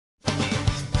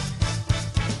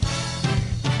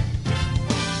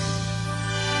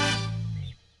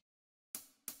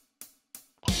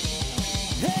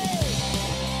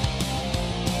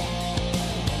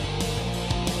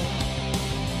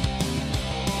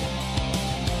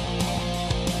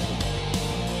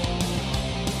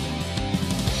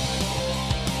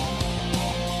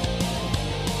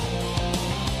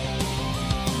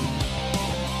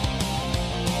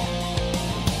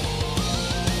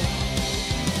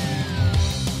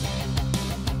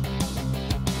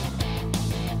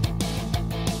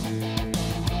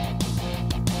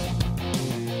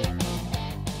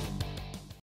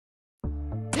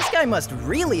guy must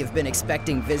really have been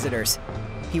expecting visitors.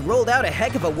 He rolled out a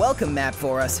heck of a welcome mat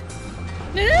for us.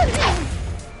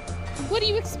 What do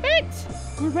you expect?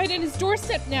 We're right on his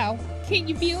doorstep now. Can't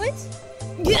you feel it?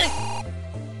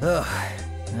 Ugh,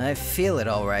 I feel it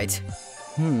all right.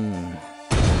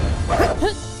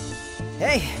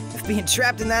 Hey, if being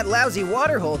trapped in that lousy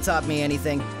water hole taught me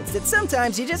anything, it's that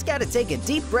sometimes you just gotta take a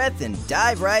deep breath and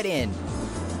dive right in.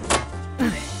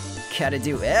 Gotta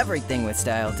do everything with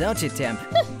style, don't you, Temp?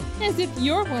 As if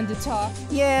you're one to talk.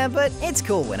 Yeah, but it's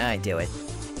cool when I do it.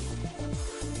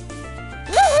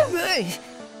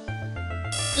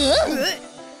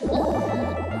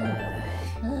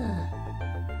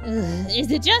 Is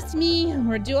it just me,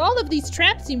 or do all of these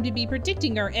traps seem to be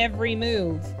predicting our every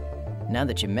move? Now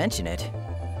that you mention it,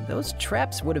 those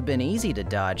traps would have been easy to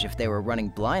dodge if they were running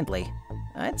blindly.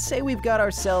 I'd say we've got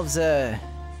ourselves a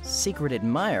secret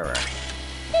admirer.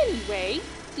 Anyway,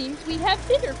 seems we have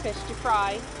bigger fish to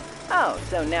fry. Oh,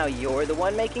 so now you're the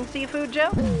one making seafood,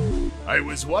 Joe? I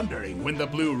was wondering when the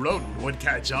blue rodent would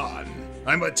catch on.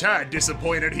 I'm a tad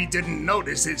disappointed he didn't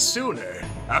notice it sooner.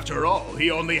 After all, he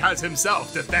only has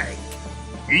himself to thank.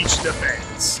 Each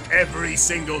defense, every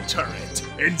single turret,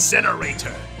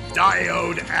 incinerator,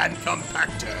 diode, and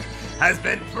compactor has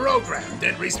been programmed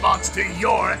in response to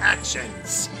your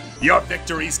actions. Your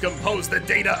victories compose the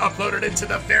data uploaded into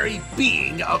the very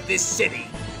being of this city,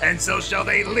 and so shall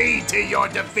they lead to your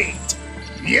defeat.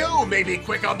 You may be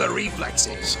quick on the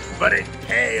reflexes, but it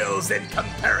pales in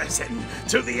comparison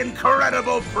to the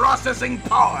incredible processing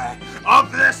power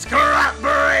of the scrap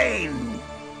brain!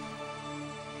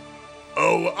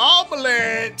 Oh,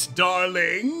 Omelette,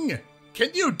 darling! Can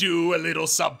you do a little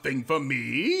something for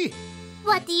me?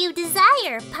 What do you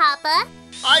desire, Papa?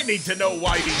 I need to know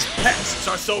why these pests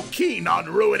are so keen on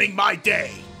ruining my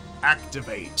day.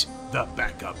 Activate the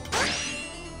backup.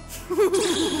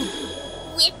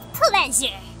 With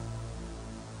pleasure.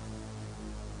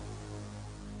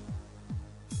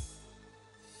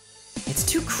 It's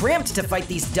too cramped to fight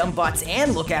these dumb bots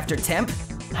and look after Temp.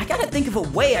 I gotta think of a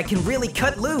way I can really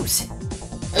cut loose.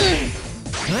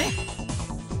 What?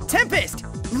 Tempest!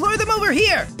 Lure them over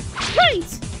here!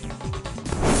 Right!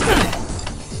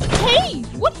 Hey,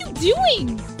 what are you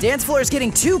doing? Dance floor's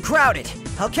getting too crowded.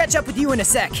 I'll catch up with you in a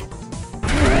sec. You're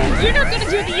not gonna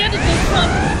do the end of this,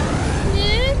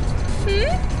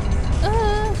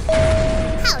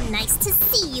 How nice to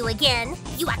see you again,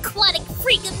 you aquatic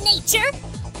freak of nature.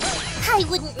 I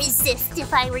wouldn't resist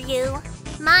if I were you.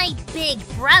 My big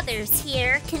brothers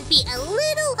here can be a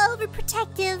little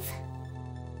overprotective.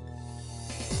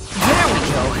 There we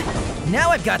go. Now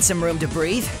I've got some room to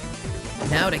breathe.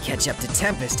 Now to catch up to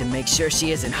Tempest and make sure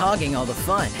she isn't hogging all the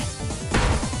fun.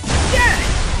 Yeah!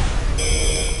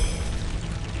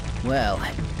 Well,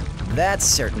 that's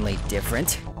certainly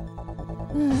different.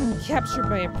 Captured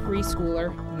by a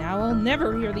preschooler. Now I'll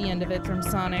never hear the end of it from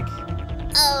Sonic.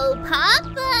 Oh,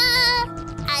 Papa!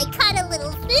 I caught a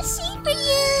little fishy for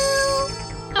you!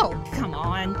 Oh, come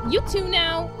on. You two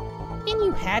now. And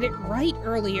you had it right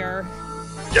earlier.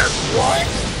 Just what?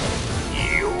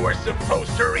 You were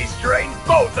supposed to restrain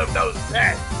both of those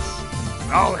pests.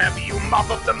 I'll have you mop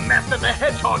up the mess that the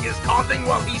hedgehog is causing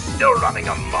while he's still running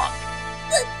amok.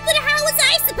 But how was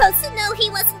I supposed to know he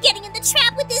wasn't getting in the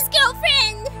trap with his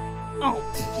girlfriend? Oh,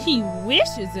 he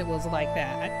wishes it was like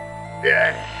that.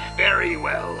 Yeah, very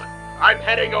well. I'm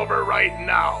heading over right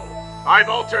now. I've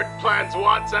altered plans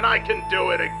once and I can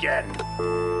do it again.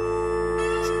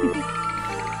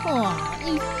 Aw,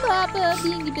 is Papa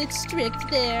being a bit strict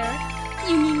there?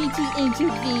 You need me to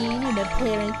intervene in a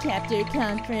parent-captor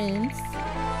conference?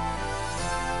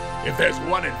 If there's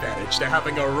one advantage to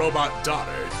having a robot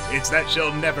daughter, it's that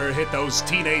she'll never hit those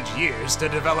teenage years to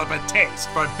develop a taste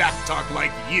for backtalk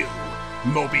like you,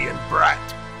 Mobian brat.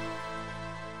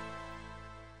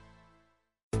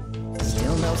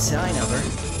 Still no sign of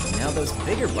her. Now those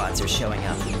bigger bots are showing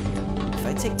up. If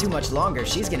I take too much longer,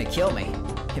 she's gonna kill me.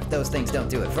 If those things don't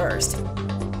do it first.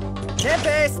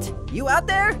 Tempest! You out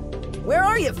there? Where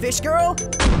are you, fish girl?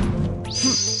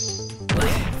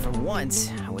 For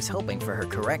once, I was hoping for her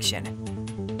correction.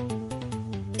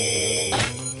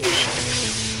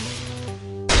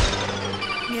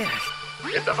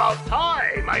 It's about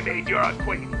time I made your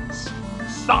acquaintance.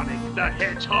 Sonic the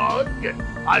Hedgehog.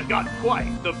 I've got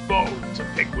quite the bone to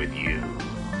pick with you.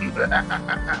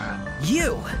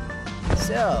 You!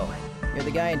 So, you're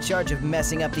the guy in charge of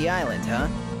messing up the island, huh?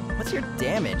 What's your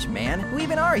damage, man? Who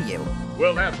even are you?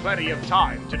 We'll have plenty of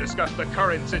time to discuss the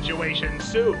current situation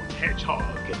soon,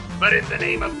 Hedgehog. But in the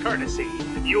name of courtesy,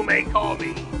 you may call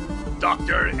me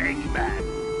Dr. Eggman.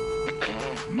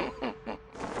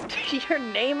 Your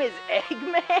name is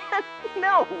Eggman?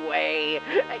 No way.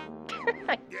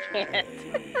 I can't.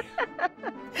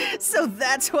 So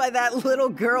that's why that little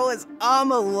girl is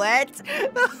Omelette?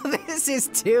 Oh, this is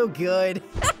too good.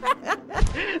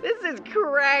 This is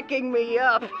cracking me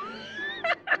up.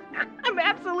 I'm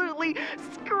absolutely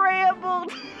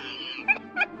scrambled.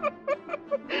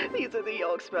 These are the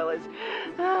yolks, fellas.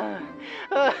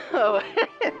 Oh,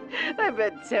 I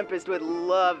bet Tempest would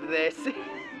love this.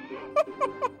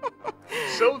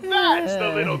 So that's the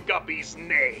little guppy's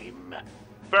name.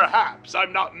 Perhaps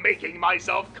I'm not making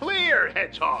myself clear,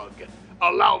 Hedgehog.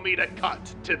 Allow me to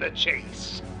cut to the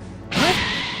chase. What?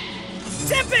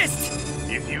 Tempest!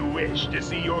 If you wish to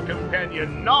see your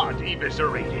companion not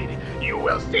eviscerated, you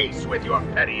will cease with your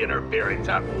petty interference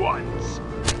at once.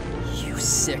 You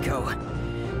sicko.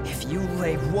 If you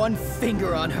lay one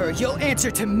finger on her, you'll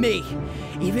answer to me.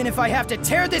 Even if I have to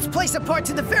tear this place apart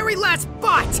to the very last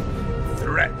spot!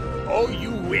 Threaten all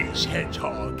you wish,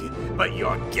 Hedgehog, but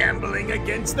you're gambling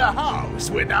against the house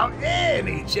without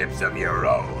any chips of your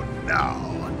own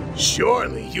now.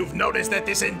 Surely you've noticed that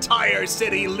this entire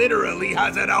city literally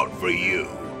has it out for you.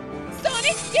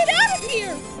 Sonic, get out of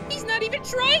here! He's not even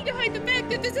trying to hide the fact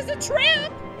that this is a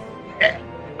trap!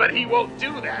 But he won't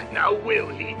do that now, will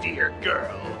he, dear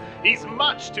girl? He's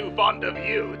much too fond of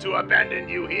you to abandon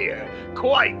you here.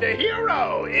 Quite the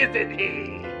hero, isn't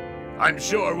he? I'm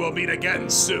sure we'll meet again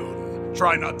soon.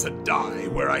 Try not to die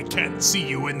where I can't see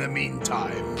you in the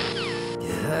meantime.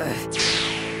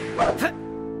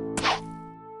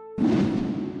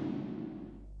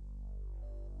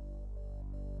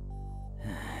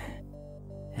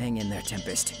 Hang in there,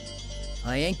 Tempest.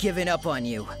 I ain't giving up on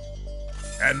you.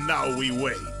 And now we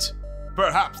wait.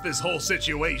 Perhaps this whole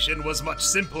situation was much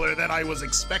simpler than I was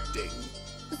expecting.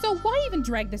 So why even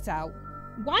drag this out?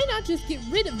 Why not just get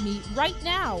rid of me right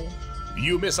now?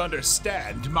 You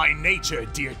misunderstand my nature,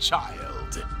 dear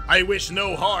child. I wish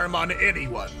no harm on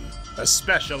anyone,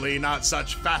 especially not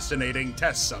such fascinating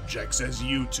test subjects as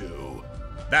you two.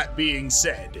 That being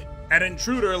said, an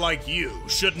intruder like you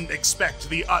shouldn't expect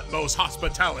the utmost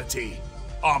hospitality.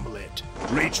 Omelette,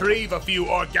 retrieve a few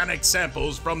organic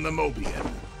samples from the Mobian.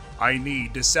 I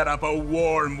need to set up a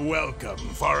warm welcome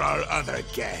for our other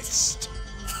guest.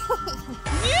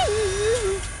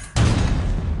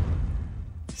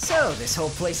 So, this whole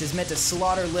place is meant to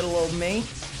slaughter little old me?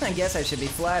 I guess I should be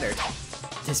flattered.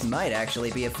 This might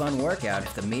actually be a fun workout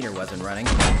if the meter wasn't running.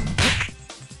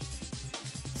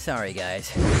 Sorry,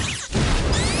 guys.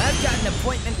 I've got an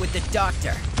appointment with the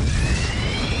doctor.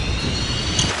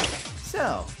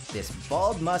 So, this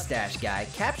bald mustache guy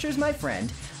captures my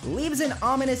friend, leaves an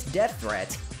ominous death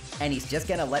threat, and he's just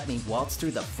gonna let me waltz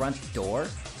through the front door?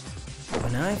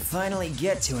 When I finally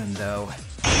get to him, though...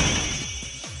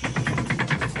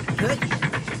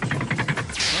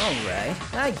 Alright,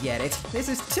 I get it. This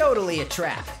is totally a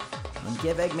trap. I'll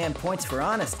give Eggman points for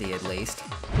honesty, at least.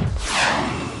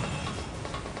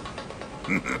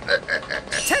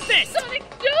 Tempest! Sonic,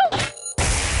 no!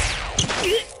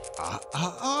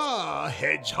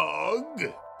 Hedgehog.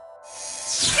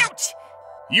 Ouch!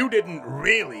 You didn't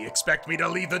really expect me to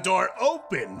leave the door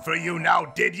open for you now,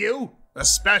 did you?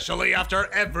 Especially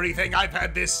after everything I've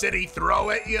had this city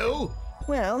throw at you?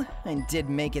 Well, I did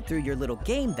make it through your little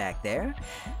game back there.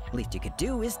 Least you could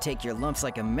do is take your lumps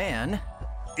like a man.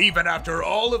 Even after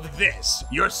all of this,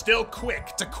 you're still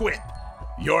quick to quip.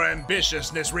 Your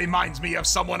ambitiousness reminds me of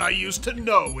someone I used to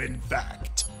know, in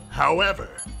fact. However,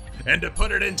 and to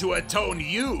put it into a tone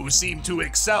you seem to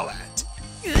excel at.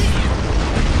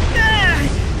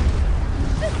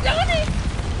 Sonic!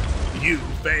 You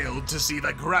failed to see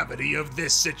the gravity of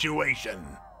this situation.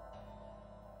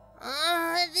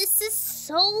 This is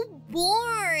so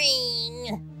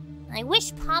boring. I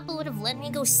wish Papa would have let me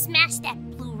go smash that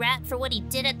blue rat for what he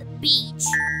did at the beach.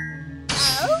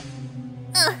 Oh?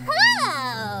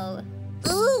 Oh-ho!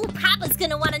 Ooh, Papa's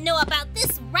gonna want to know about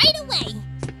this right away.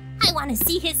 I want to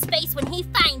see his face when he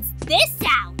finds this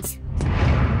out.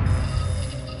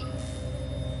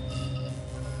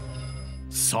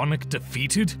 Sonic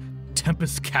defeated?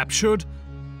 Tempest captured?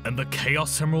 And the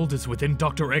Chaos Emerald is within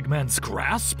Dr. Eggman's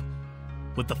grasp?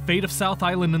 With the fate of South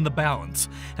Island in the balance,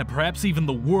 and perhaps even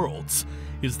the world's,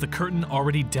 is the curtain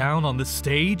already down on this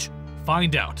stage?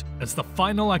 Find out as the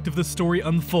final act of this story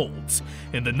unfolds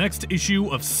in the next issue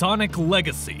of Sonic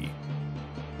Legacy.